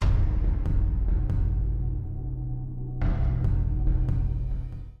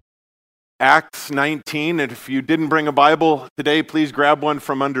Acts 19, and if you didn't bring a Bible today, please grab one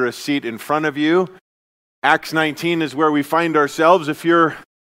from under a seat in front of you. Acts 19 is where we find ourselves. If you're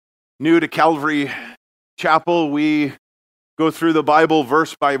new to Calvary Chapel, we go through the Bible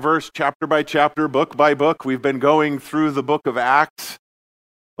verse by verse, chapter by chapter, book by book. We've been going through the book of Acts.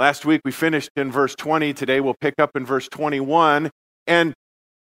 Last week we finished in verse 20. Today we'll pick up in verse 21. And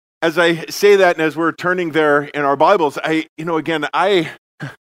as I say that, and as we're turning there in our Bibles,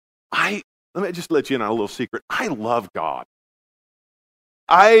 let me just let you in on a little secret. I love God.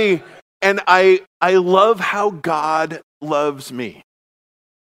 I love how God loves me.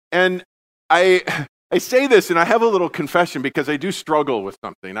 And I say this, and I have a little confession because I do struggle with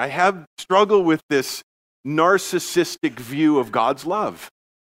something. I have struggled with this narcissistic view of God's love.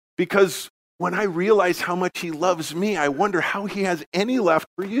 Because when I realize how much He loves me, I wonder how He has any left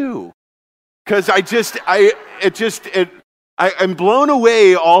for you. Because I'm blown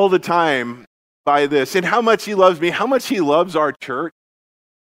away all the time by this and how much He loves me, how much He loves our church.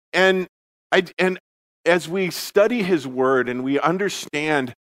 And as we study His Word and we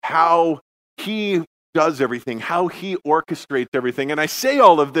understand how He does everything, how He orchestrates everything. And I say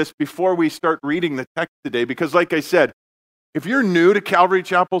all of this before we start reading the text today, because like I said, if you're new to Calvary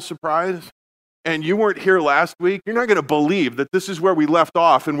Chapel Surprise and you weren't here last week, you're not going to believe that this is where we left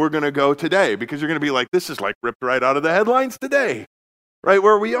off and we're going to go today, because you're going to be like, this is like ripped right out of the headlines today, right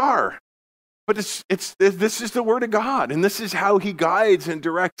where we are. But this is the Word of God, and this is how He guides and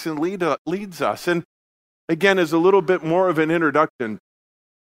directs and leads us. And again, as a little bit more of an introduction,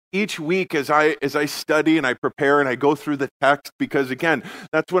 each week as I study and I prepare and I go through the text, because again,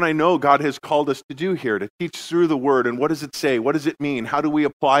 that's what I know God has called us to do here, to teach through the Word. And what does it say? What does it mean? How do we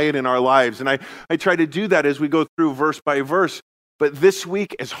apply it in our lives? And I try to do that as we go through verse by verse. But this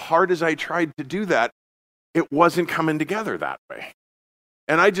week, as hard as I tried to do that, it wasn't coming together that way.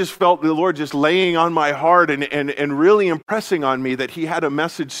 And I just felt the Lord just laying on my heart and really impressing on me that He had a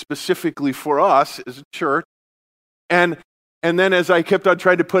message specifically for us as a church. And then as I kept on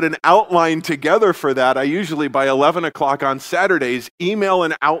trying to put an outline together for that, I usually by 11 o'clock on Saturdays email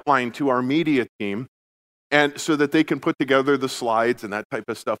an outline to our media team, and so that they can put together the slides and that type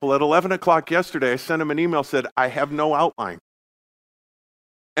of stuff. Well, at 11 o'clock yesterday, I sent them an email, said, I have no outline.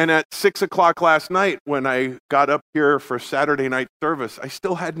 And at 6 o'clock last night, when I got up here for Saturday night service, I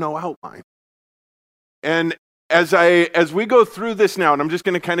still had no outline. And as we go through this now, and I'm just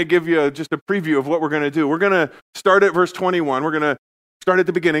going to kind of give you just a preview of what we're going to do. We're going to start at verse 21. We're going to start at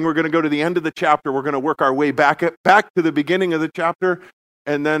the beginning. We're going to go to the end of the chapter. We're going to work our way back to the beginning of the chapter,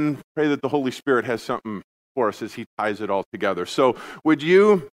 and then pray that the Holy Spirit has something for us as He ties it all together. So would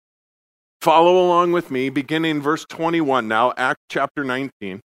you follow along with me, beginning verse 21 now, Acts chapter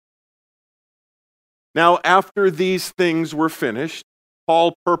 19. Now, after these things were finished,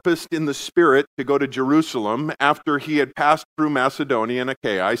 Paul purposed in the Spirit to go to Jerusalem after he had passed through Macedonia and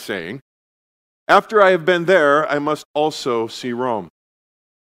Achaia, saying, after I have been there, I must also see Rome.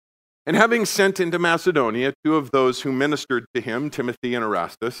 And having sent into Macedonia two of those who ministered to him, Timothy and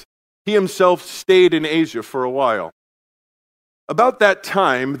Erastus, he himself stayed in Asia for a while. About that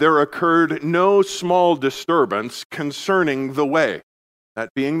time, there occurred no small disturbance concerning the way, that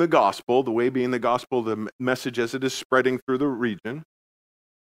being the gospel, the way being the gospel, the message as it is spreading through the region.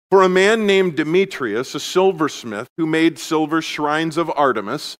 For a man named Demetrius, a silversmith who made silver shrines of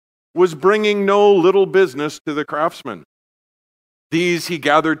Artemis, was bringing no little business to the craftsmen. These he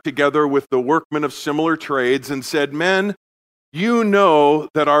gathered together with the workmen of similar trades and said, men, you know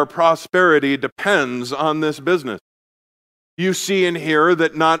that our prosperity depends on this business. You see and hear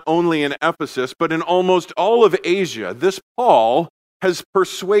that not only in Ephesus, but in almost all of Asia, this Paul has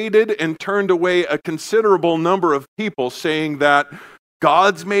persuaded and turned away a considerable number of people, saying that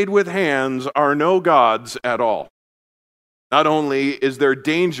gods made with hands are no gods at all. Not only is there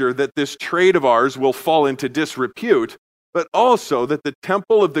danger that this trade of ours will fall into disrepute, but also that the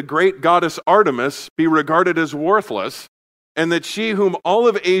temple of the great goddess Artemis be regarded as worthless, and that she whom all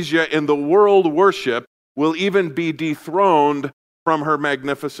of Asia and the world worship will even be dethroned from her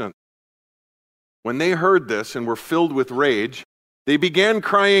magnificence. When they heard this and were filled with rage, they began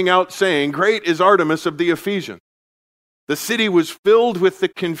crying out, saying, great is Artemis of the Ephesians. The city was filled with the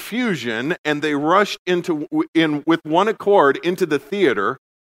confusion, and they rushed with one accord into the theater,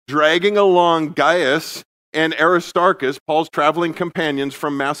 dragging along Gaius and Aristarchus, Paul's traveling companions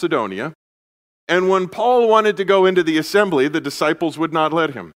from Macedonia. And when Paul wanted to go into the assembly, the disciples would not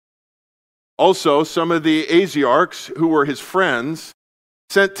let him. Also, some of the Asiarchs, who were his friends,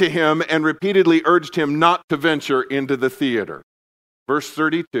 sent to him and repeatedly urged him not to venture into the theater. Verse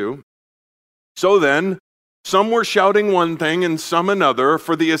 32, so then, Some were shouting one thing and some another,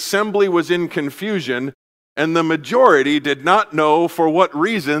 for the assembly was in confusion, and the majority did not know for what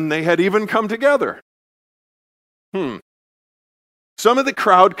reason they had even come together. Some of the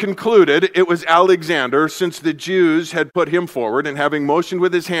crowd concluded it was Alexander, since the Jews had put him forward, and having motioned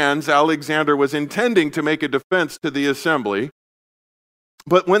with his hands, Alexander was intending to make a defense to the assembly.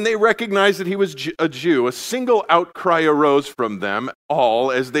 But when they recognized that he was a Jew, a single outcry arose from them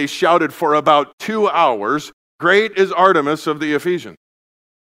all as they shouted for about 2 hours, "Great is Artemis of the Ephesians."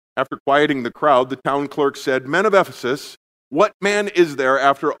 After quieting the crowd, the town clerk said, "Men of Ephesus, what man is there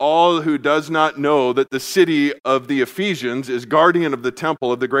after all who does not know that the city of the Ephesians is guardian of the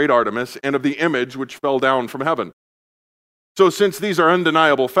temple of the great Artemis and of the image which fell down from heaven? So since these are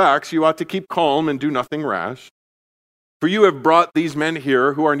undeniable facts, you ought to keep calm and do nothing rash. For you have brought these men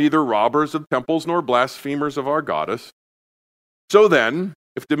here who are neither robbers of temples nor blasphemers of our goddess. So then,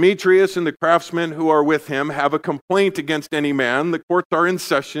 if Demetrius and the craftsmen who are with him have a complaint against any man, the courts are in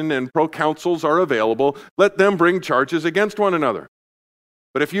session and proconsuls are available. Let them bring charges against one another.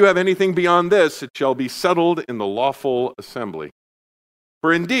 But if you have anything beyond this, it shall be settled in the lawful assembly.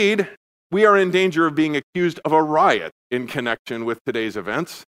 For indeed, we are in danger of being accused of a riot in connection with today's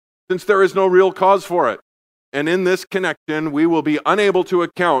events, since there is no real cause for it. And in this connection, we will be unable to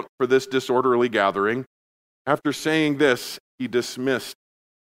account for this disorderly gathering." After saying this, he dismissed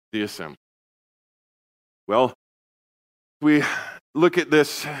the assembly. Well, we look at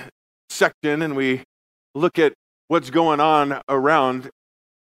this section and we look at what's going on around.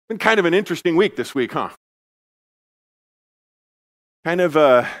 It's been kind of an interesting week this week, huh? Kind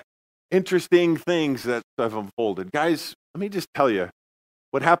of interesting things that have unfolded. Guys, let me just tell you,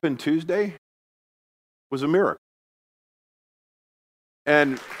 what happened Tuesday was a miracle.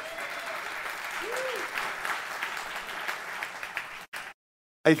 And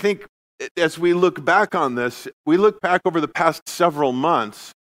I think as we look back on this, we look back over the past several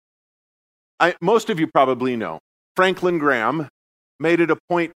months, most of you probably know, Franklin Graham made it a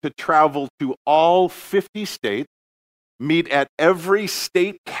point to travel to all 50 states, meet at every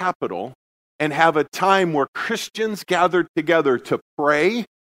state capital, and have a time where Christians gathered together to pray,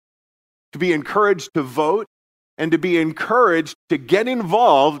 to be encouraged to vote, and to be encouraged to get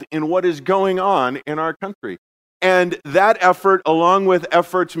involved in what is going on in our country. And that effort, along with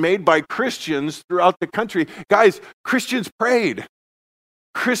efforts made by Christians throughout the country, guys, Christians prayed.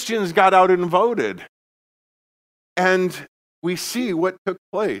 Christians got out and voted. And we see what took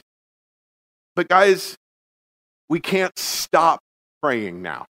place. But guys, we can't stop praying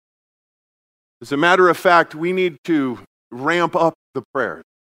now. As a matter of fact, we need to ramp up the prayers.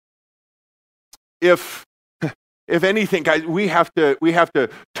 If anything, guys, we have to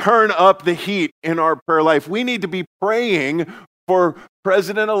turn up the heat in our prayer life. We need to be praying for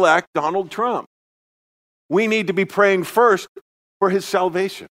President-elect Donald Trump. We need to be praying first for his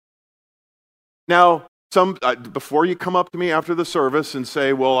salvation. Now, before you come up to me after the service and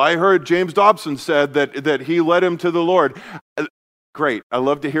say, "Well, I heard James Dobson said that he led him to the Lord." Great. I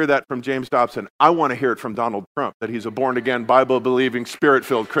love to hear that from James Dobson. I want to hear it from Donald Trump, that he's a born-again, Bible-believing,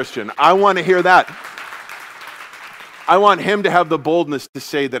 Spirit-filled Christian. I want to hear that. I want him to have the boldness to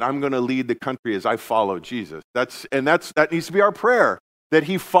say that I'm going to lead the country as I follow Jesus. That needs to be our prayer, that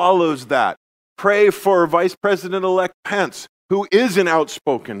he follows that. Pray for Vice President-elect Pence, who is an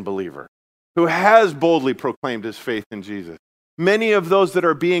outspoken believer, who has boldly proclaimed his faith in Jesus. Many of those that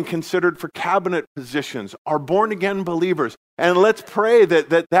are being considered for cabinet positions are born-again believers. And let's pray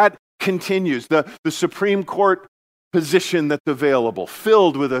that continues. The Supreme Court position that's available,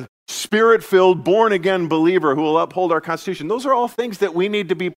 filled with a Spirit-filled, born-again believer who will uphold our Constitution. Those are all things that we need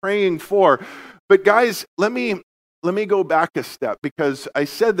to be praying for. But guys, let me go back a step, because I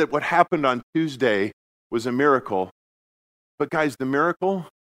said that what happened on Tuesday was a miracle. But guys, the miracle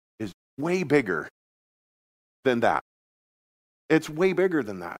is way bigger than that. It's way bigger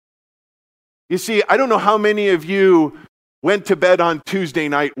than that. You see, I don't know how many of you went to bed on Tuesday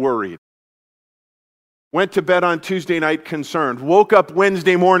night worried. Went to bed on Tuesday night concerned. Woke up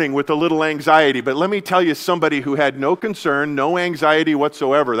Wednesday morning with a little anxiety. But let me tell you, somebody who had no concern, no anxiety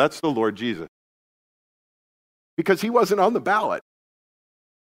whatsoever, that's the Lord Jesus. Because he wasn't on the ballot.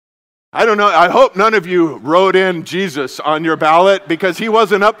 I don't know, I hope none of you wrote in Jesus on your ballot, because he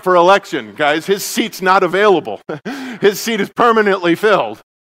wasn't up for election, guys. His seat's not available. His seat is permanently filled.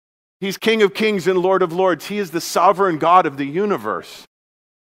 He's King of Kings and Lord of Lords. He is the sovereign God of the universe.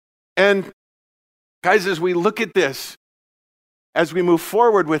 And guys, as we look at this, as we move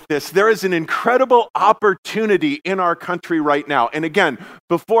forward with this, there is an incredible opportunity in our country right now. And again,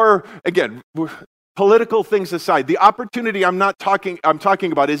 political things aside, the opportunity I'm talking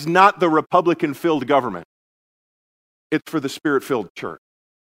about is not the Republican-filled government. it's for the Spirit-filled church.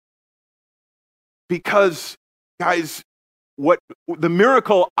 Because, guys, what the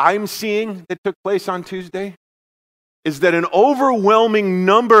miracle I'm seeing that took place on Tuesday is that an overwhelming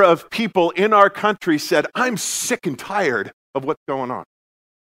number of people in our country said, I'm sick and tired of what's going on.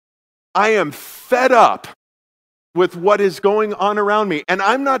 I am fed up with what is going on around me. And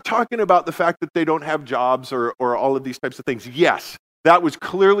I'm not talking about the fact that they don't have jobs or all of these types of things. Yes, that was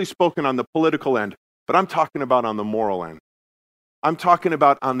clearly spoken on the political end, but I'm talking about on the moral end. I'm talking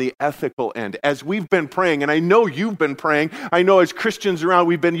about on the ethical end. As we've been praying, and I know you've been praying, I know as Christians around,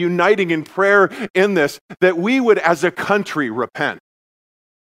 we've been uniting in prayer in this, that we would as a country repent.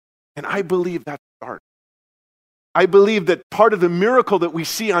 And I believe that's the start. I believe that part of the miracle that we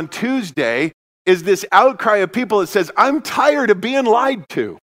see on Tuesday is this outcry of people that says, I'm tired of being lied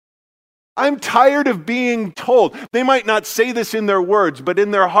to. I'm tired of being told. They might not say this in their words, but in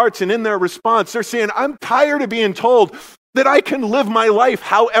their hearts and in their response, they're saying, I'm tired of being told that I can live my life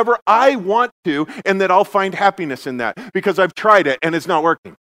however I want to and that I'll find happiness in that because I've tried it and it's not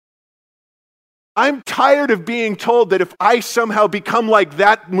working. I'm tired of being told that if I somehow become like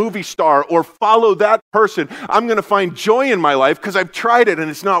that movie star or follow that person, I'm going to find joy in my life because I've tried it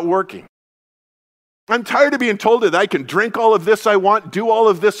and it's not working. I'm tired of being told that I can drink all of this I want, do all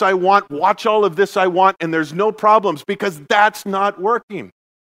of this I want, watch all of this I want, and there's no problems because that's not working.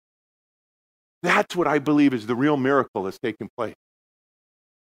 That's what I believe is the real miracle that's taking place.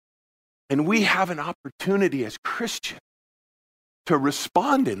 And we have an opportunity as Christians to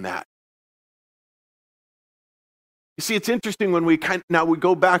respond in that. You see, it's interesting when we now we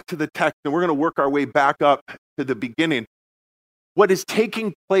go back to the text and we're going to work our way back up to the beginning. What is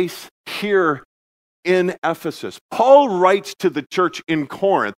taking place here in Ephesus? Paul writes to the church in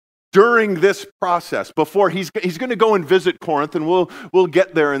Corinth during this process, before he's going to go and visit Corinth, and we'll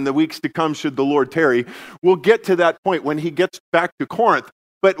get there in the weeks to come should the Lord tarry. We'll get to that point when he gets back to Corinth.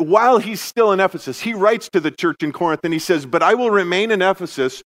 But while he's still in Ephesus, he writes to the church in Corinth and he says, but I will remain in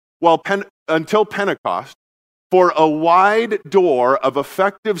Ephesus until Pentecost, for a wide door of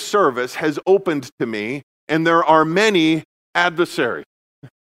effective service has opened to me, and there are many adversaries.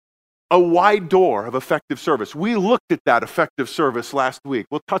 A wide door of effective service. We looked at that effective service last week.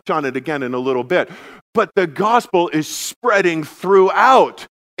 We'll touch on it again in a little bit. But the gospel is spreading throughout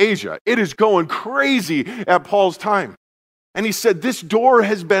Asia. It is going crazy at Paul's time. And he said, this door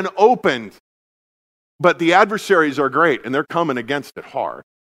has been opened, but the adversaries are great, and they're coming against it hard.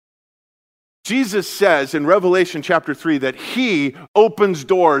 Jesus says in Revelation chapter 3 that he opens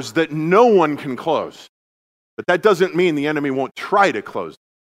doors that no one can close. But that doesn't mean the enemy won't try to close them.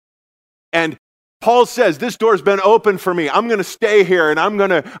 And Paul says, this door's been open for me. I'm going to stay here and I'm going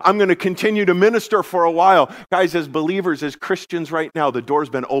to continue to minister for a while. Guys, as believers, as Christians right now, the door's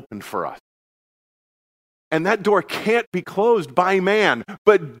been opened for us. And that door can't be closed by man.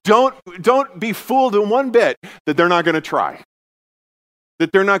 But don't be fooled in one bit that they're not going to try.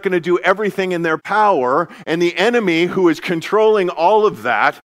 That they're not going to do everything in their power, and the enemy who is controlling all of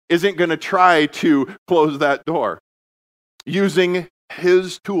that isn't going to try to close that door. Using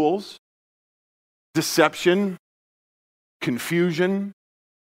his tools, deception, confusion.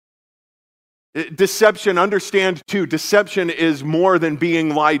 Deception, understand too, deception is more than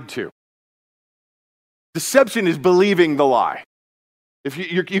being lied to. Deception is believing the lie. If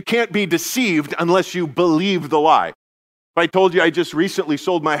you can't be deceived unless you believe the lie. If I told you I just recently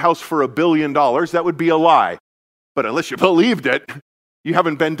sold my house for $1 billion, that would be a lie. But unless you believed it, you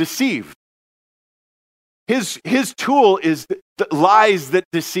haven't been deceived. His tool is the lies that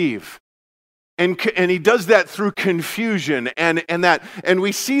deceive. And he does that through confusion and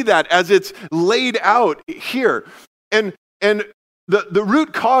we see that as it's laid out here. And the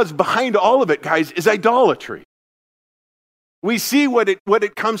root cause behind all of it, guys, is idolatry. We see what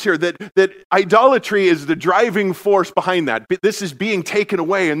it comes here, that idolatry is the driving force behind that. This is being taken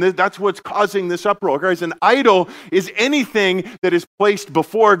away, and that's what's causing this uproar. Guys, an idol is anything that is placed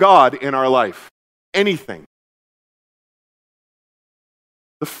before God in our life. Anything.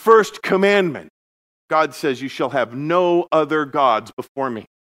 The first commandment, God says, you shall have no other gods before me.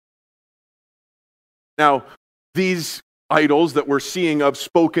 Now, these idols that we're seeing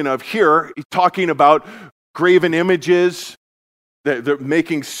spoken of here, talking about graven images, they're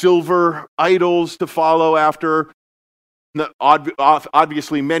making silver idols to follow after,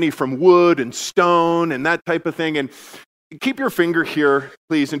 obviously many from wood and stone and that type of thing. And keep your finger here,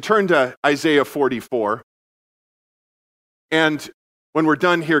 please, and turn to Isaiah 44. And when we're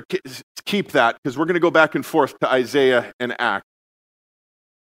done here, keep that, because we're going to go back and forth to Isaiah and Acts.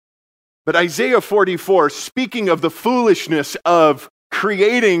 But Isaiah 44, speaking of the foolishness of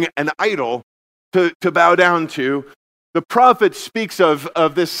creating an idol to bow down to, The prophet speaks of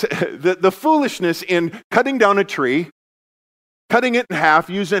this, the foolishness in cutting down a tree, cutting it in half,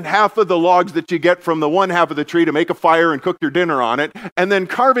 using half of the logs that you get from the one half of the tree to make a fire and cook your dinner on it, and then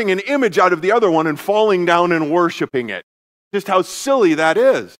carving an image out of the other one and falling down and worshiping it. Just how silly that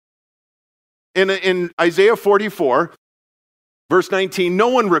is. In Isaiah 44, verse 19, no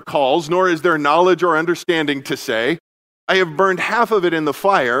one recalls, nor is there knowledge or understanding to say, I have burned half of it in the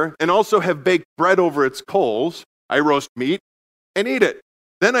fire, and also have baked bread over its coals. I roast meat and eat it.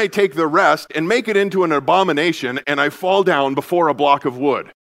 Then I take the rest and make it into an abomination, and I fall down before a block of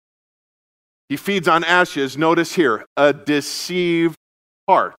wood. He feeds on ashes. Notice here, a deceived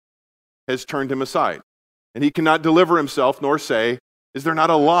heart has turned him aside. And he cannot deliver himself, nor say, is there not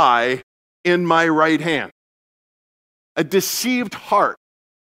a lie in my right hand? A deceived heart.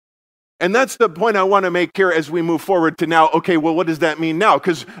 And that's the point I want to make here as we move forward to now, okay, well, what does that mean now?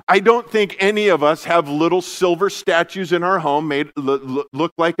 Because I don't think any of us have little silver statues in our home made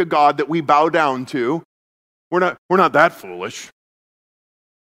look like a god that we bow down to. We're not that foolish.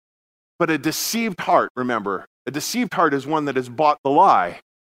 But a deceived heart, remember, a deceived heart is one that has bought the lie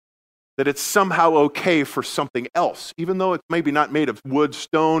that it's somehow okay for something else, even though it's maybe not made of wood,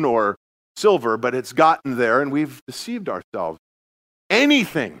 stone, or silver, but it's gotten there and we've deceived ourselves.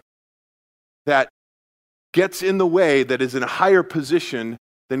 Anything that gets in the way, that is in a higher position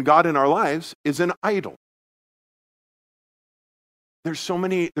than God in our lives, is an idol. There's so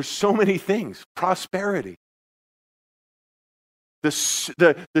many things. Prosperity.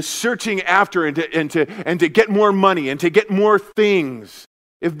 The searching after and to get more money and to get more things.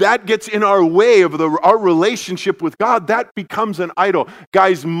 If that gets in our way of our relationship with God, that becomes an idol.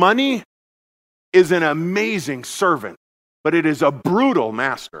 Guys, money is an amazing servant, but it is a brutal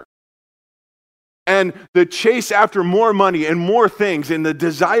master. And the chase after more money and more things and the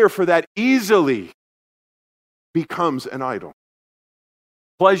desire for that easily becomes an idol.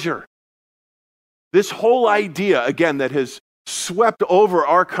 Pleasure. This whole idea, again, that has swept over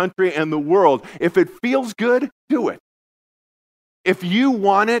our country and the world, if it feels good, do it. If you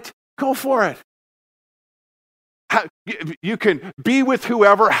want it, go for it. You can be with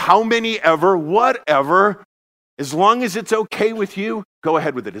whoever, how many ever, whatever. As long as it's okay with you, go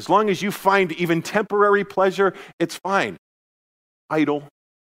ahead with it. As long as you find even temporary pleasure, it's fine. Idol.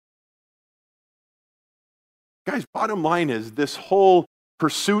 Guys, bottom line is this whole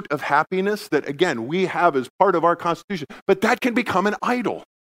pursuit of happiness that, again, we have as part of our Constitution, but that can become an idol.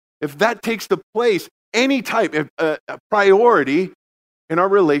 If that takes the place, any type of a priority in our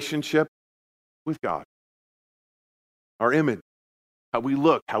relationship with God. Our image. How we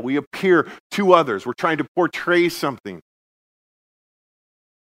look, how we appear to others. We're trying to portray something.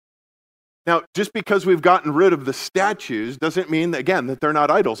 Now, just because we've gotten rid of the statues doesn't mean, again, that they're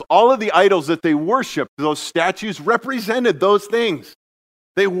not idols. All of the idols that they worshiped, those statues represented those things.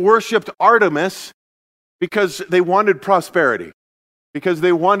 They worshiped Artemis because they wanted prosperity, because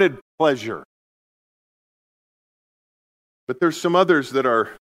they wanted pleasure. But there's some others that are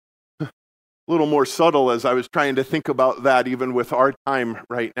a little more subtle as I was trying to think about that even with our time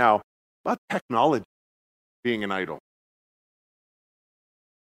right now. About technology being an idol.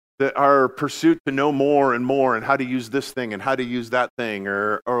 That our pursuit to know more and more and how to use this thing and how to use that thing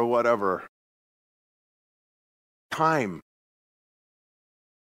or whatever. Time.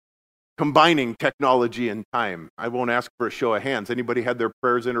 Combining technology and time. I won't ask for a show of hands. Anybody had their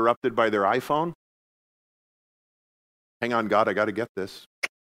prayers interrupted by their iPhone? Hang on, God, I got to get this.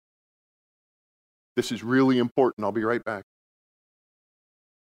 This is really important. I'll be right back.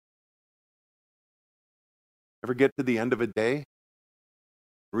 Ever get to the end of a day?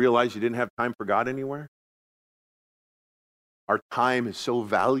 Realize you didn't have time for God anywhere? Our time is so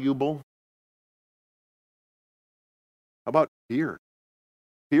valuable. How about fear?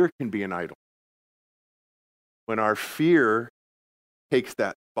 Fear can be an idol. When our fear takes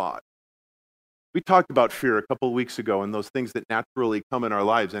that spot. We talked about fear a couple of weeks ago and those things that naturally come in our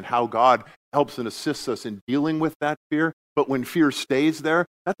lives and how God helps and assists us in dealing with that fear. But when fear stays there,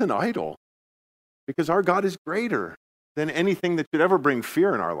 that's an idol. Because our God is greater than anything that could ever bring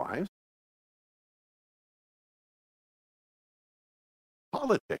fear in our lives.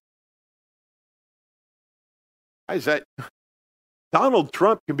 Politics. Guys, Donald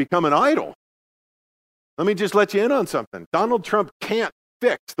Trump can become an idol. Let me just let you in on something. Donald Trump can't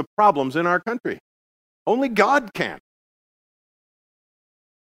fix the problems in our country. Only God can.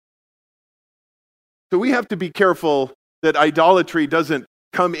 So we have to be careful that idolatry doesn't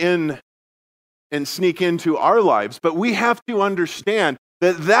come in and sneak into our lives, but we have to understand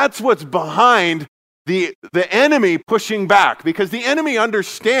that that's what's behind the enemy pushing back, because the enemy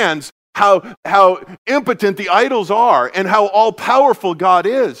understands how impotent the idols are and how all-powerful God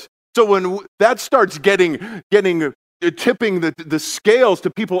is. So when that starts tipping the scales to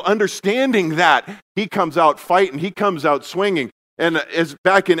people understanding that, he comes out fighting, he comes out swinging. And as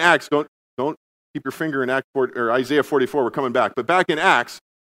back in Acts, don't keep your finger in Isaiah 44, we're coming back. But back in Acts,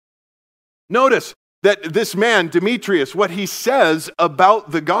 notice that this man, Demetrius, what he says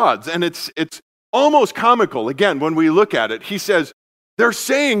about the gods, and it's almost comical, again, when we look at it. He says, they're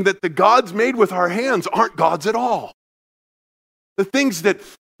saying that the gods made with our hands aren't gods at all. The things that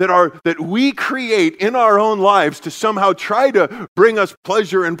we create in our own lives to somehow try to bring us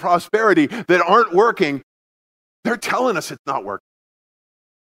pleasure and prosperity that aren't working, they're telling us it's not working.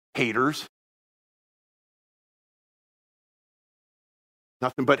 Haters.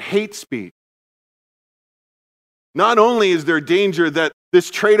 Nothing but hate speech. Not only is there danger that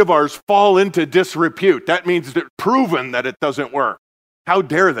this trait of ours fall into disrepute, that means it's proven that it doesn't work. How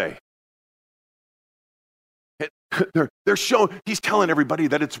dare they? They're showing, he's telling everybody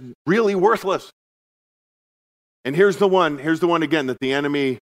that it's really worthless. And here's the one again that the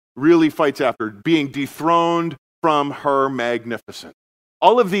enemy really fights after, being dethroned from her magnificence.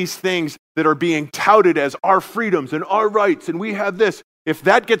 All of these things that are being touted as our freedoms and our rights, and we have this, if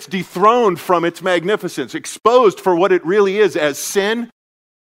that gets dethroned from its magnificence, exposed for what it really is as sin,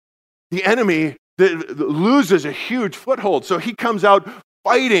 the enemy loses a huge foothold. So he comes out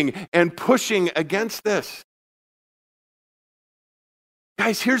fighting and pushing against this.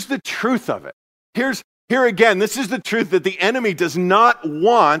 Guys, here's the truth of it. Here again, this is the truth that the enemy does not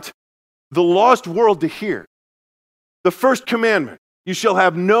want the lost world to hear. The first commandment, you shall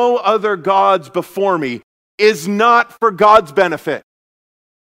have no other gods before me, is not for God's benefit.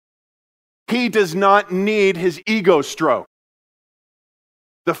 He does not need his ego stroke.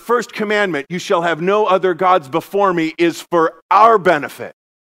 The first commandment, you shall have no other gods before me, is for our benefit.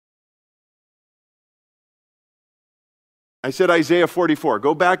 I said Isaiah 44.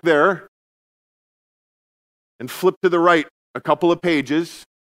 Go back there and flip to the right a couple of pages.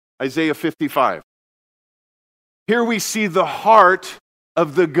 Isaiah 55. Here we see the heart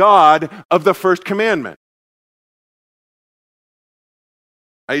of the God of the first commandment.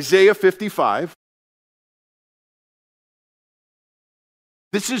 Isaiah 55.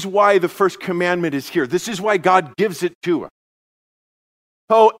 This is why the first commandment is here. This is why God gives it to us.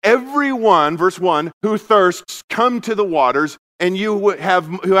 Oh, everyone, verse 1, who thirsts, come to the waters, and who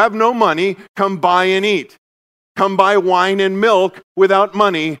have no money, come buy and eat. Come buy wine and milk without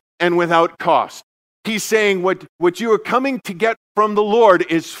money and without cost. He's saying what you are coming to get from the Lord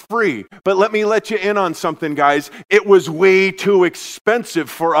is free. But let me let you in on something, guys. It was way too expensive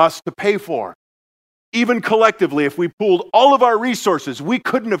for us to pay for. Even collectively, if we pooled all of our resources, we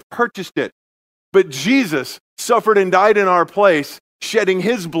couldn't have purchased it. But Jesus suffered and died in our place, shedding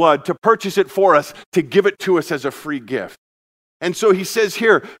his blood to purchase it for us, to give it to us as a free gift. And so he says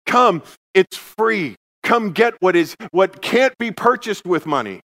here, come, it's free. Come get what can't be purchased with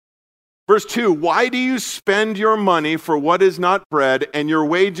money. Verse 2, why do you spend your money for what is not bread and your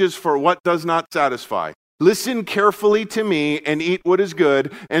wages for what does not satisfy? Listen carefully to me and eat what is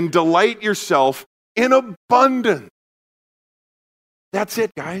good and delight yourself in abundance. That's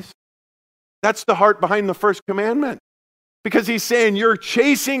it, guys. That's the heart behind the first commandment. Because he's saying you're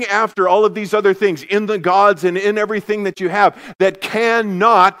chasing after all of these other things in the gods and in everything that you have that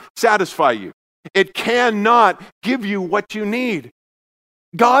cannot satisfy you. It cannot give you what you need.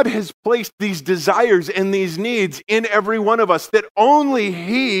 God has placed these desires and these needs in every one of us that only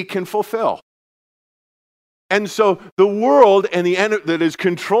he can fulfill. And so the world and that is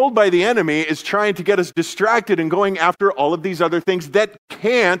controlled by the enemy is trying to get us distracted and going after all of these other things that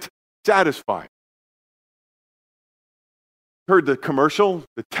can't satisfy. Heard the commercial,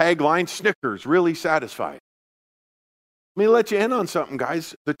 the tagline, Snickers really satisfied. Let me let you in on something,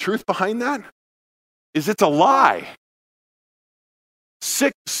 guys. The truth behind that is it's a lie.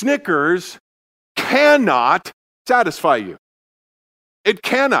 Snickers cannot satisfy you. It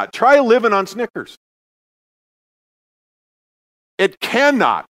cannot. Try living on Snickers. It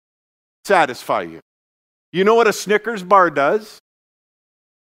cannot satisfy you. You know what a Snickers bar does?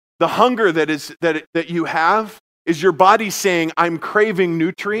 The hunger that you have is your body saying, I'm craving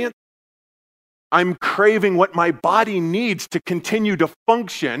nutrients. I'm craving what my body needs to continue to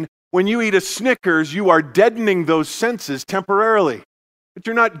function. When you eat a Snickers, you are deadening those senses temporarily, but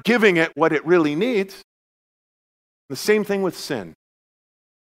you're not giving it what it really needs. The same thing with sin.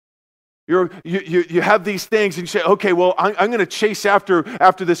 You have these things and you say, okay, well, I'm going to chase after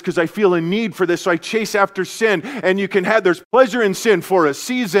this because I feel a need for this, so I chase after sin. And there's pleasure in sin for a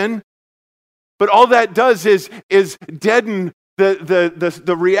season, but all that does is deaden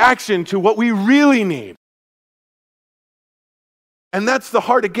the reaction to what we really need. And that's the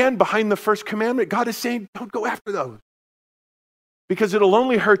heart, again, behind the first commandment. God is saying, don't go after those. Because it'll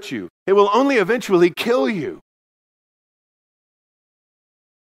only hurt you. It will only eventually kill you.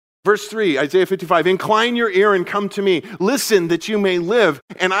 Verse 3, Isaiah 55, incline your ear and come to me. Listen that you may live,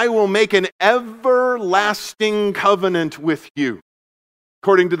 and I will make an everlasting covenant with you,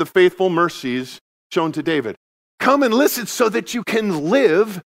 according to the faithful mercies shown to David. Come and listen so that you can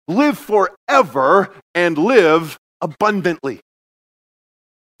live forever, and live abundantly.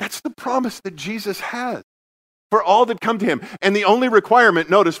 That's the promise that Jesus has for all that come to him. And the only requirement,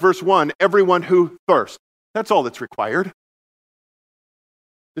 notice verse 1, everyone who thirsts. That's all that's required.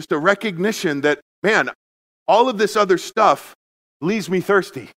 Just a recognition that, man, all of this other stuff leaves me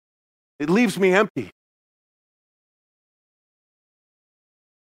thirsty. It leaves me empty.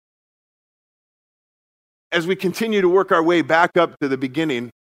 As we continue to work our way back up to the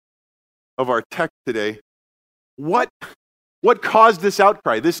beginning of our text today, what caused this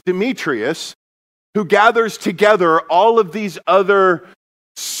outcry? This Demetrius, who gathers together all of these other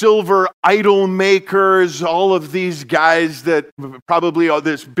silver idol makers, all of these guys that probably are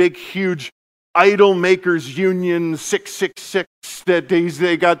this big, huge idol makers union, 666, that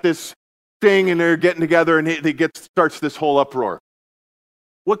they got this thing and they're getting together and starts this whole uproar.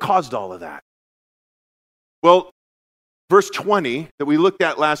 What caused all of that? Well, verse 20 that we looked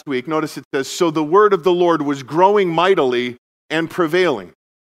at last week, notice it says, so the word of the Lord was growing mightily and prevailing.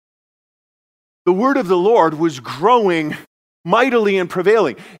 The word of the Lord was growing mightily and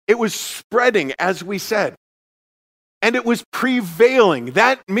prevailing. It was spreading, as we said. And it was prevailing.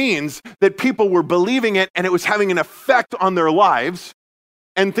 That means that people were believing it and it was having an effect on their lives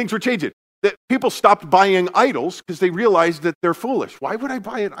and things were changing. That people stopped buying idols because they realized that they're foolish. Why would I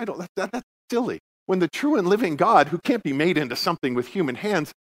buy an idol? That's silly. When the true and living God, who can't be made into something with human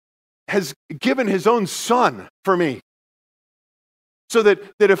hands, has given his own son for me. So that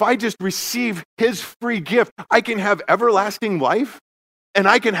if I just receive his free gift, I can have everlasting life, and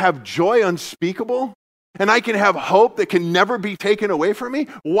I can have joy unspeakable, and I can have hope that can never be taken away from me.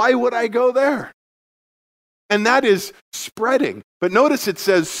 Why would I go there? And that is spreading. But notice it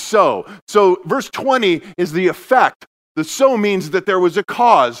says so. So verse 20 is the effect. The so means that there was a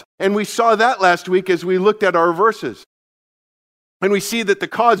cause. And we saw that last week as we looked at our verses. And we see that the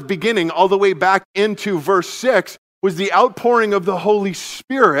cause beginning all the way back into verse 6 was the outpouring of the Holy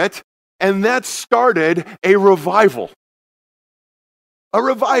Spirit, and that started a revival. A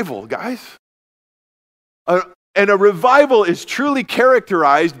revival, guys. And a revival is truly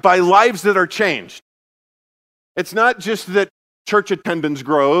characterized by lives that are changed. It's not just that church attendance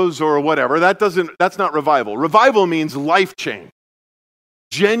grows or whatever. That's not revival. Revival means life change.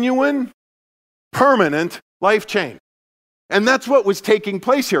 Genuine, permanent life change. And that's what was taking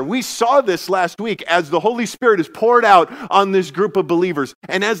place here. We saw this last week as the Holy Spirit is poured out on this group of believers.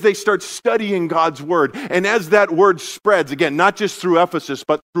 And as they start studying God's word, and as that word spreads, again, not just through Ephesus,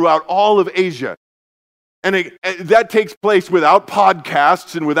 but throughout all of Asia. And that takes place without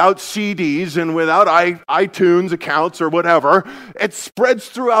podcasts and without CDs and without iTunes accounts or whatever. It spreads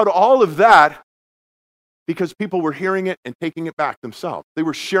throughout all of that because people were hearing it and taking it back themselves. They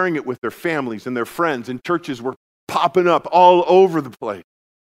were sharing it with their families and their friends, and churches were popping up all over the place.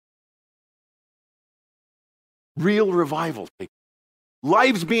 Real revival.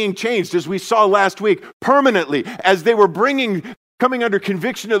 Lives being changed, as we saw last week, permanently, as they were coming under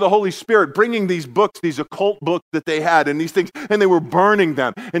conviction of the Holy Spirit, bringing these books, these occult books that they had and these things, and they were burning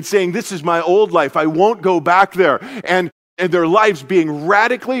them and saying, this is my old life, I won't go back there. And their lives being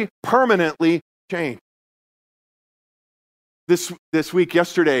radically, permanently changed. This week,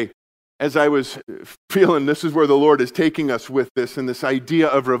 yesterday, as I was feeling this is where the Lord is taking us with this and this idea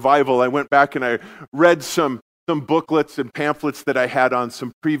of revival, I went back and I read some booklets and pamphlets that I had on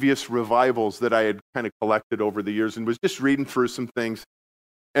some previous revivals that I had kind of collected over the years, and was just reading through some things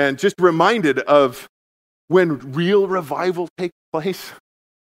and just reminded of when real revival takes place,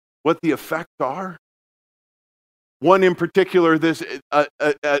 what the effects are. One in particular,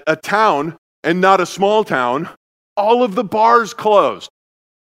 a town, and not a small town, all of the bars closed.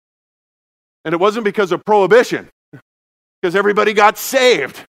 And it wasn't because of prohibition, because everybody got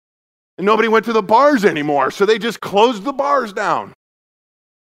saved. And nobody went to the bars anymore, so they just closed the bars down.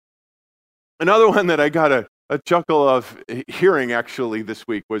 Another one that I got a chuckle of hearing actually this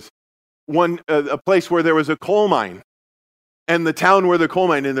week was a place where there was a coal mine. And the town where the coal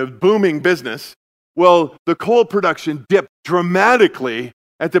mine, in a booming business, well, the coal production dipped dramatically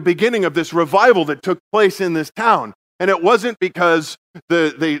at the beginning of this revival that took place in this town. And it wasn't because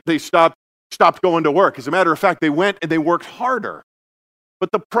they stopped stopped going to work. As a matter of fact, they went and they worked harder.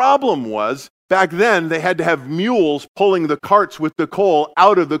 But the problem was, back then, they had to have mules pulling the carts with the coal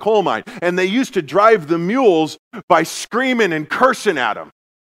out of the coal mine. And they used to drive the mules by screaming and cursing at them.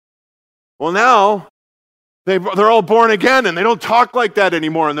 Well, now, they're all born again, and they don't talk like that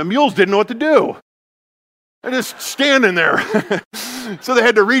anymore, and the mules didn't know what to do. They're just standing there. So they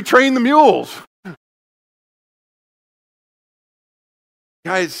had to retrain the mules.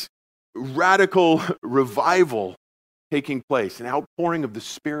 Guys, radical revival taking place, an outpouring of the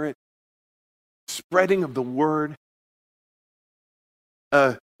Spirit, spreading of the Word.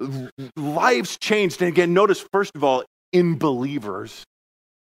 Lives changed. And again, notice, first of all, in believers.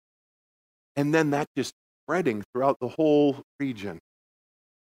 And then that just spreading throughout the whole region.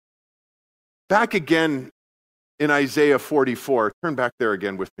 Back again in Isaiah 44. Turn back there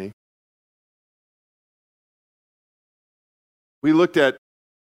again with me. We looked at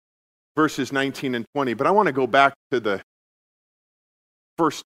verses 19 and 20, but I want to go back to the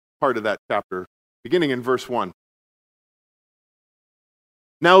first part of that chapter, beginning in verse 1.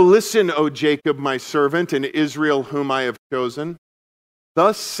 Now listen, O Jacob, my servant, and Israel, whom I have chosen.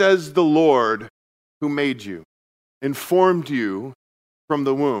 Thus says the Lord, who made you, and formed you from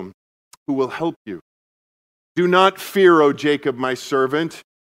the womb, who will help you. Do not fear, O Jacob, my servant,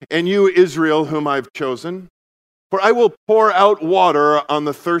 and you, Israel, whom I've chosen. For I will pour out water on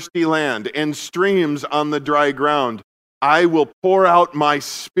the thirsty land, and streams on the dry ground. I will pour out my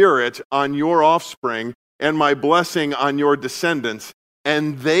Spirit on your offspring, and my blessing on your descendants,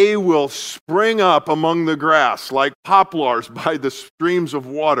 and they will spring up among the grass like poplars by the streams of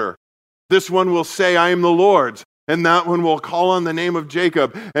water. This one will say, I am the Lord's, and that one will call on the name of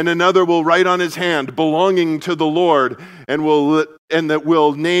Jacob, and another will write on his hand, belonging to the Lord, and that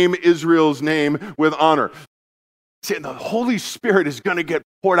will name Israel's name with honor. See, the Holy Spirit is going to get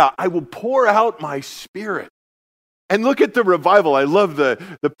poured out. I will pour out my Spirit. And look at the revival. I love the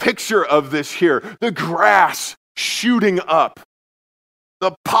picture of this here. The grass shooting up.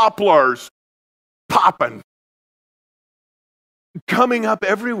 The poplars popping. Coming up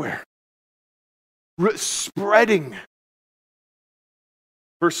everywhere. Spreading.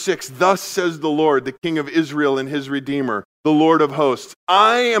 Verse 6, thus says the Lord, the King of Israel and his Redeemer, the Lord of hosts,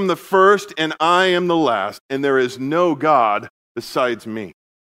 I am the first and I am the last, and there is no God besides me.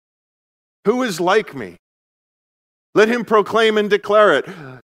 Who is like me? Let him proclaim and declare it.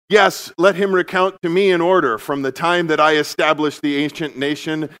 Yes, let him recount to me in order from the time that I established the ancient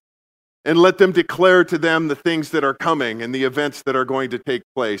nation, and let them declare to them the things that are coming and the events that are going to take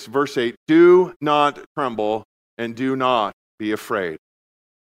place. Verse 8, do not tremble and do not be afraid.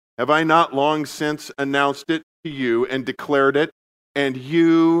 Have I not long since announced it to you and declared it, and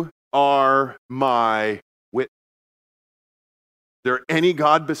you are my witness? Is there any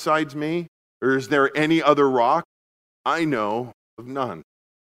God besides me, or is there any other rock? I know of none.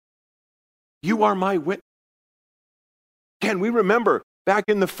 You are my witness. Again, we remember back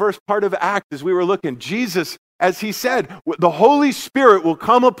in the first part of Acts as we were looking, Jesus, as he said, the Holy Spirit will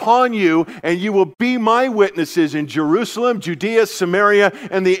come upon you and you will be my witnesses in Jerusalem, Judea, Samaria,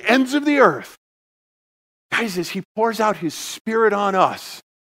 and the ends of the earth. Guys, as he pours out his Spirit on us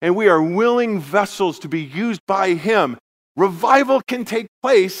and we are willing vessels to be used by him, revival can take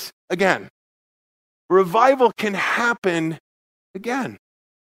place again. Revival can happen again.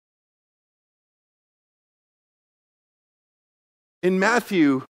 In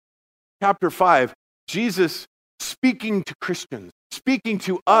Matthew chapter 5, Jesus speaking to Christians, speaking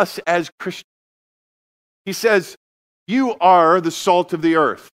to us as Christians, he says, you are the salt of the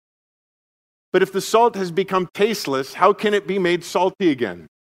earth. But if the salt has become tasteless, how can it be made salty again?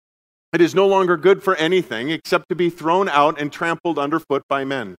 It is no longer good for anything except to be thrown out and trampled underfoot by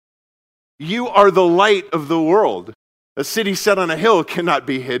men. You are the light of the world. A city set on a hill cannot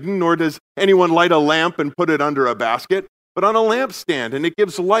be hidden, nor does anyone light a lamp and put it under a basket, but on a lampstand, and it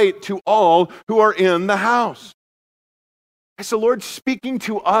gives light to all who are in the house. It's the Lord speaking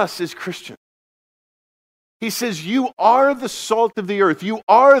to us as Christians. He says, you are the salt of the earth. You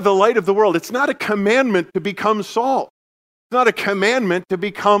are the light of the world. It's not a commandment to become salt. It's not a commandment to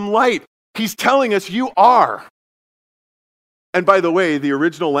become light. He's telling us you are. And by the way, the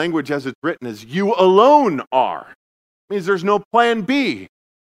original language as it's written is, you alone are. It means there's no plan B.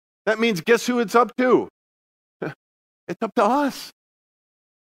 That means guess who it's up to? It's up to us.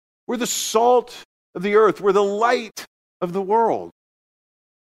 We're the salt of the earth. We're the light of the world.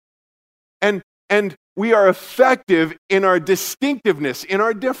 And we are effective in our distinctiveness, in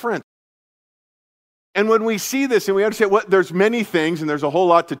our difference. And when we see this and we understand there's many things, and there's a whole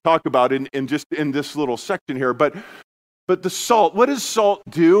lot to talk about in this little section here, but But the salt, what does salt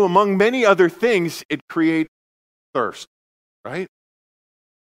do? Among many other things, it creates thirst, right?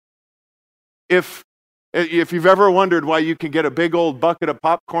 If you've ever wondered why you can get a big old bucket of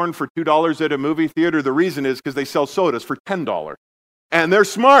popcorn for $2 at a movie theater, the reason is because they sell sodas for $10. And they're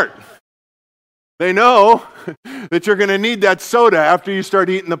smart. They know that you're going to need that soda after you start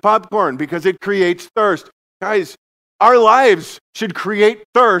eating the popcorn because it creates thirst. Guys, our lives should create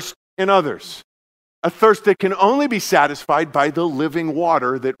thirst in others. A thirst that can only be satisfied by the living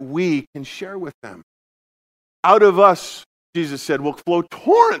water that we can share with them. Out of us, Jesus said, will flow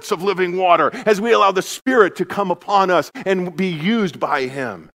torrents of living water as we allow the Spirit to come upon us and be used by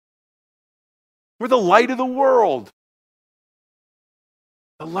Him. We're the light of the world.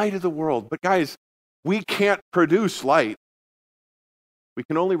 The light of the world. But guys, we can't produce light. We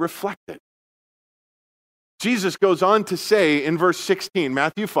can only reflect it. Jesus goes on to say in verse 16,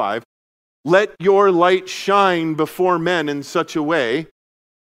 Matthew 5, "Let your light shine before men in such a way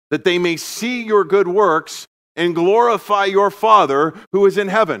that they may see your good works and glorify your Father who is in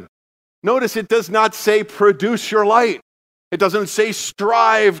heaven." Notice it does not say produce your light. It doesn't say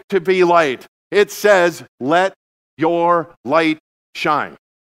strive to be light. It says let your light shine.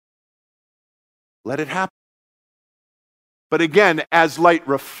 Let it happen. But again, as light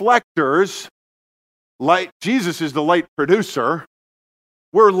reflectors, Jesus is the light producer.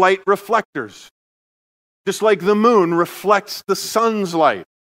 We're light reflectors. Just like the moon reflects the sun's light.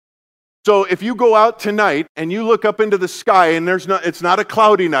 So if you go out tonight and you look up into the sky and it's not a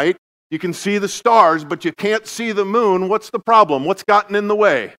cloudy night, you can see the stars, but you can't see the moon, what's the problem? What's gotten in the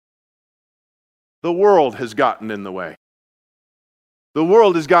way? The world has gotten in the way. The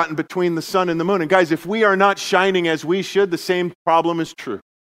world has gotten between the sun and the moon. And guys, if we are not shining as we should, the same problem is true.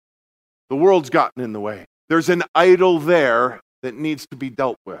 The world's gotten in the way. There's an idol there that needs to be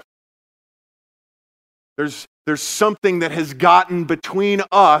dealt with. There's something that has gotten between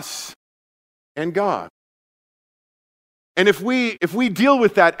us and God. And if we deal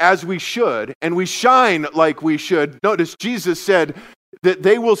with that as we should, and we shine like we should, notice Jesus said that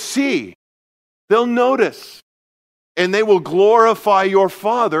they will see, they'll notice, and they will glorify your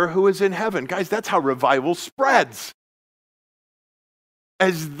Father who is in heaven. Guys, that's how revival spreads.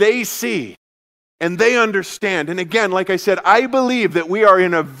 As they see and they understand. And again, like I said, I believe that we are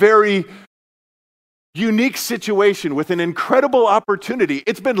in a very unique situation with an incredible opportunity.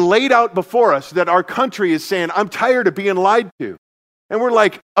 It's been laid out before us that our country is saying, I'm tired of being lied to. And we're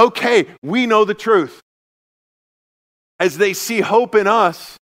like, okay, we know the truth. As they see hope in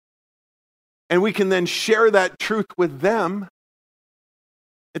us, and we can then share that truth with them,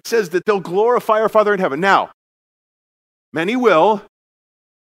 it says that they'll glorify our Father in heaven. Now, many will,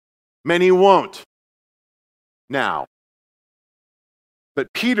 many won't. Now,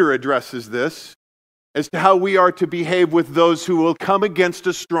 but Peter addresses this as to how we are to behave with those who will come against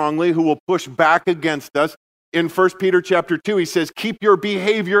us strongly, who will push back against us. In 1 Peter chapter 2, he says, keep your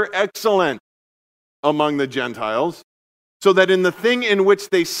behavior excellent among the Gentiles, so that in the thing in which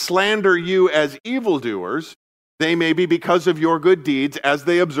they slander you as evildoers, they may be, because of your good deeds, as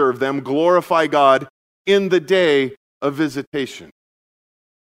they observe them, glorify God in the day of visitation.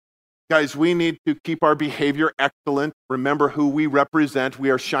 Guys, we need to keep our behavior excellent. Remember who we represent. We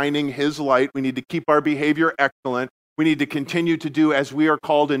are shining His light. We need to keep our behavior excellent. We need to continue to do as we are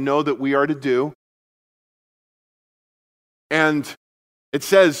called and know that we are to do. And it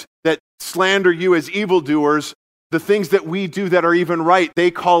says that slander you as evildoers, the things that we do that are even right,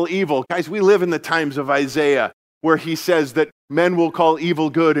 they call evil. Guys, we live in the times of Isaiah where he says that men will call evil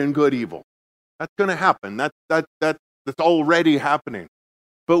good and good evil. That's going to happen. That's already happening.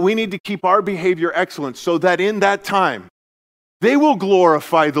 But we need to keep our behavior excellent so that in that time, they will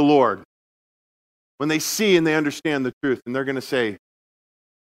glorify the Lord when they see and they understand the truth. And they're going to say,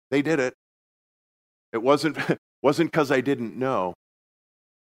 they did it. It wasn't because I didn't know.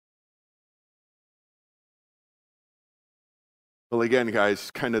 Well, again,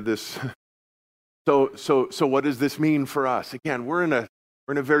 guys, kind of this. So what does this mean for us? Again, we're in a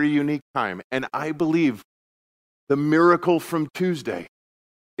very unique time. And I believe the miracle from Tuesday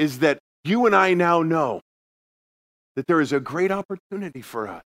is that you and I now know that there is a great opportunity for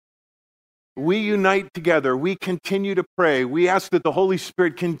us. We unite together. We continue to pray. We ask that the Holy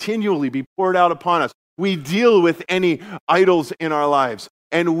Spirit continually be poured out upon us. We deal with any idols in our lives,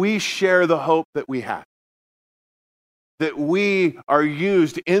 and we share the hope that we have. That we are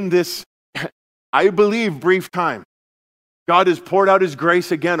used in this, I believe, brief time. God has poured out His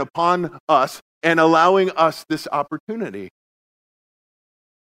grace again upon us and allowing us this opportunity.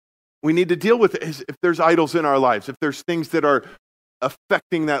 We need to deal with it if there's idols in our lives, if there's things that are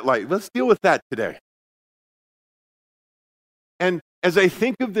affecting that light. Let's deal with that today. And as I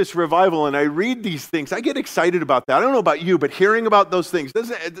think of this revival and I read these things, I get excited about that. I don't know about you, but hearing about those things,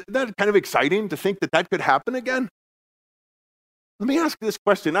 isn't that kind of exciting to think that that could happen again? Let me ask this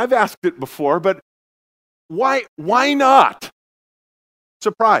question. I've asked it before, but why not?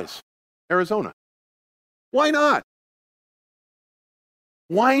 Surprise, Arizona. Why not?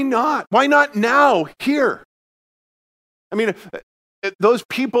 Why not? Why not now, here? I mean, those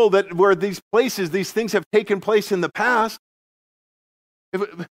people that were these places, these things have taken place in the past.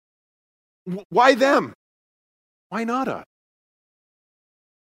 Why them? Why not us?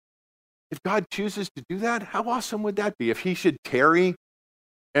 If God chooses to do that, how awesome would that be? If he should tarry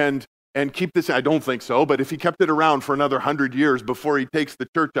and keep this, I don't think so, but if he kept it around for another 100 years before he takes the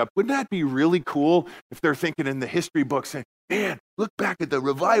church up, wouldn't that be really cool if they're thinking in the history books, saying, man, look back at the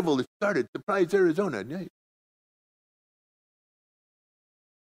revival that started Surprise, Arizona.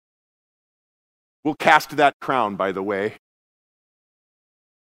 We'll cast that crown, by the way.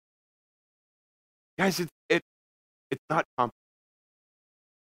 Guys, it's not complicated.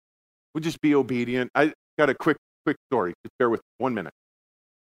 We'll just be obedient. I got a quick story. Just bear with me 1 minute.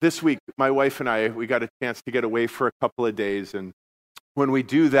 This week, my wife and I, we got a chance to get away for a couple of days. And when we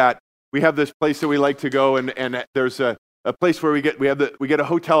do that, we have this place that we like to go. And there's a place where we get a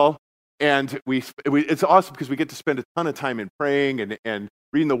hotel. And it's awesome because we get to spend a ton of time in praying and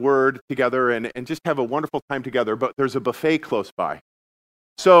reading the word together and just have a wonderful time together. But there's a buffet close by.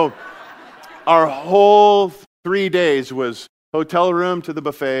 So our whole 3 days was hotel room to the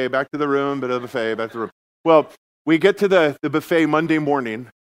buffet, back to the room, to the buffet, back to the room. Well, we get to the buffet Monday morning,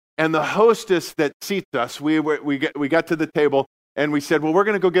 and the hostess that seats us, we got to the table, and we said, well, we're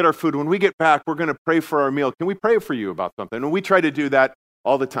going to go get our food. When we get back, we're going to pray for our meal. Can we pray for you about something? And we try to do that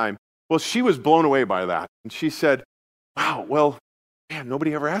all the time. Well, she was blown away by that. And she said, wow, well, man,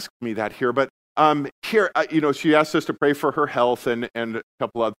 nobody ever asked me that here. But here, she asked us to pray for her health and a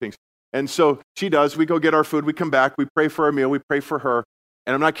couple other things. And so she does. We go get our food. We come back. We pray for our meal. We pray for her.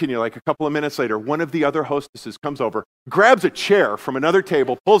 And I'm not kidding you, like a couple of minutes later, one of the other hostesses comes over, grabs a chair from another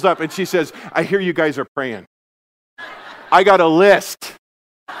table, pulls up, and she says, I hear you guys are praying. I got a list.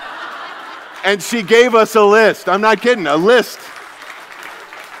 And she gave us a list. I'm not kidding, a list.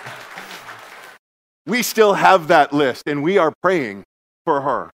 We still have that list, and we are praying for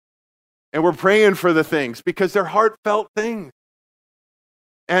her. And we're praying for the things because they're heartfelt things.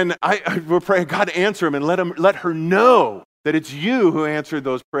 And we're praying, God, answer them and let her know that it's you who answered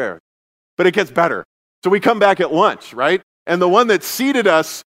those prayers. But it gets better. So we come back at lunch, right? And the one that seated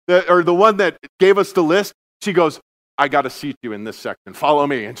us, or the one that gave us the list, she goes, I got to seat you in this section. Follow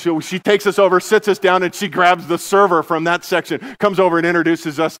me. And she takes us over, sits us down, and she grabs the server from that section, comes over and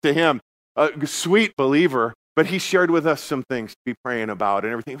introduces us to him. A sweet believer, but he shared with us some things to be praying about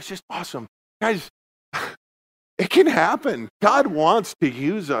and everything. It was just awesome. Guys, it can happen. God wants to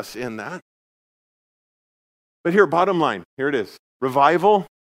use us in that. But here, bottom line, here it is. Revival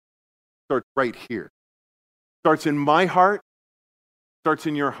starts right here. Starts in my heart, starts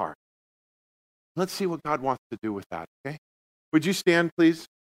in your heart. Let's see what God wants to do with that, okay? Would you stand, please?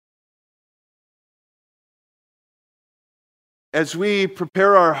 As we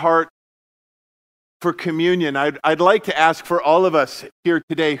prepare our heart for communion, I'd like to ask for all of us here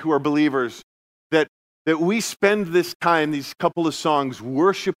today who are believers that we spend this time, these couple of songs,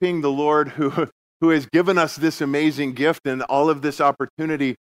 worshiping the Lord who has given us this amazing gift and all of this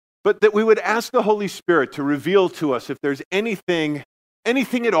opportunity, but that we would ask the Holy Spirit to reveal to us if there's anything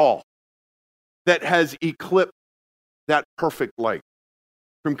at all that has eclipsed that perfect light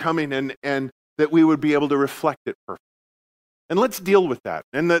from coming and that we would be able to reflect it perfectly. And let's deal with that.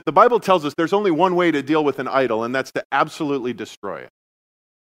 And the Bible tells us there's only one way to deal with an idol, and that's to absolutely destroy it.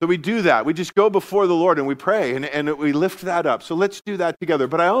 So we do that. We just go before the Lord and we pray and we lift that up. So let's do that together.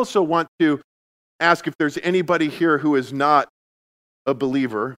 But I also want to ask if there's anybody here who is not a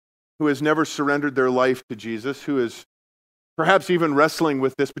believer, who has never surrendered their life to Jesus, who is perhaps even wrestling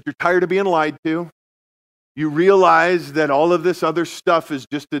with this, but you're tired of being lied to. You realize that all of this other stuff is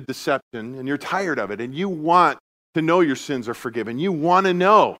just a deception, and you're tired of it, and you want to know your sins are forgiven. You want to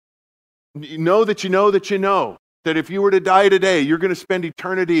know. You know that that if you were to die today, you're going to spend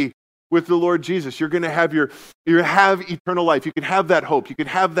eternity with the Lord Jesus. You're going to have have eternal life. You can have that hope. You can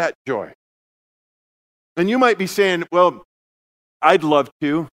have that joy. And you might be saying, well, I'd love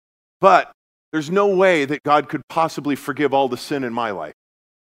to, but there's no way that God could possibly forgive all the sin in my life.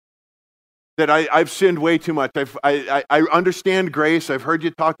 That I've sinned way too much. I understand grace. I've heard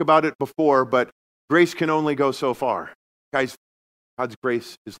you talk about it before, but grace can only go so far. Guys, God's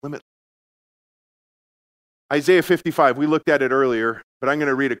grace is limitless. Isaiah 55, we looked at it earlier, but I'm going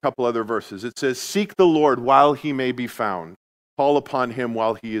to read a couple other verses. It says, seek the Lord while he may be found. call upon him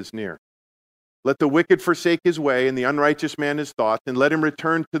while he is near. Let the wicked forsake his way, and the unrighteous man his thoughts, and let him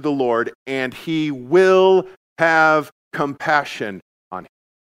return to the Lord, and he will have compassion on him.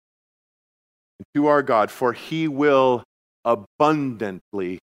 And to our God, for he will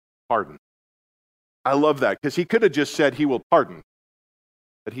abundantly pardon. I love that, because he could have just said he will pardon,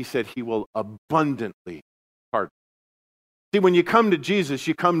 but he said he will abundantly pardon. See, when you come to Jesus,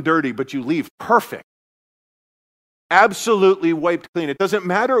 you come dirty, but you leave perfect. Absolutely wiped clean. It doesn't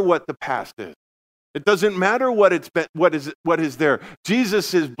matter what the past is. It doesn't matter what it's been, what is there.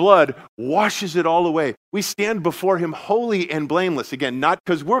 Jesus' blood washes it all away. We stand before him holy and blameless. Again, not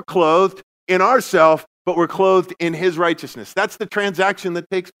because we're clothed in ourselves, but we're clothed in his righteousness. That's the transaction that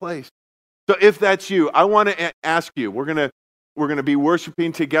takes place. So if that's you, I want to ask you, we're going to be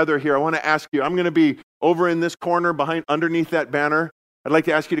worshiping together here. I want to ask you, I'm going to be over in this corner underneath that banner. I'd like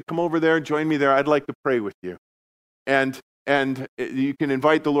to ask you to come over there and join me there. I'd like to pray with you. And you can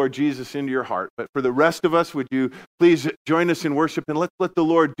invite the Lord Jesus into your heart. But for the rest of us, would you please join us in worship, and let's let the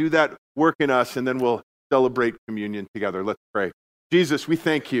Lord do that work in us, and then we'll celebrate communion together. Let's pray. Jesus, we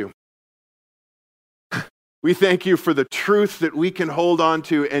thank you. We thank you for the truth that we can hold on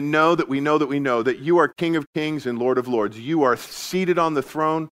to and know that we know that we know that you are King of kings and Lord of lords. You are seated on the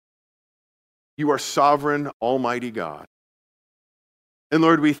throne. You are sovereign, almighty God. And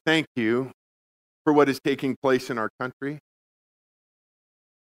Lord, we thank you for what is taking place in our country.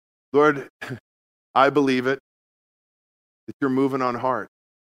 Lord, I believe it, that you're moving on hearts,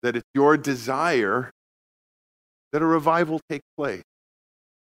 that it's your desire that a revival take place.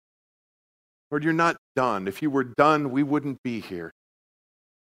 Lord, you're not done. If you were done, we wouldn't be here.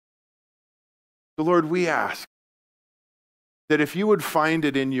 So Lord, we ask that if you would find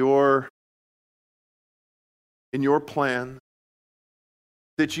it in your plan,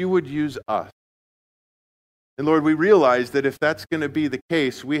 that you would use us. And Lord, we realize that if that's going to be the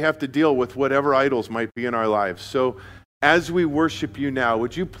case, we have to deal with whatever idols might be in our lives. So as we worship you now,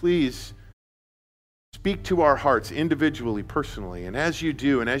 would you please speak to our hearts individually, personally. And as you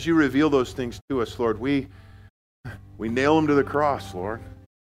do, and as you reveal those things to us, Lord, we nail them to the cross, Lord.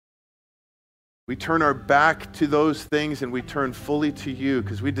 We turn our back to those things and we turn fully to you,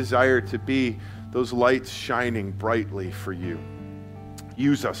 because we desire to be those lights shining brightly for you.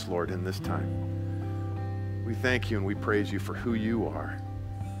 Use us, Lord, in this time. We thank you and we praise you for who you are.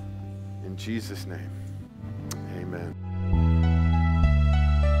 In Jesus' name, amen.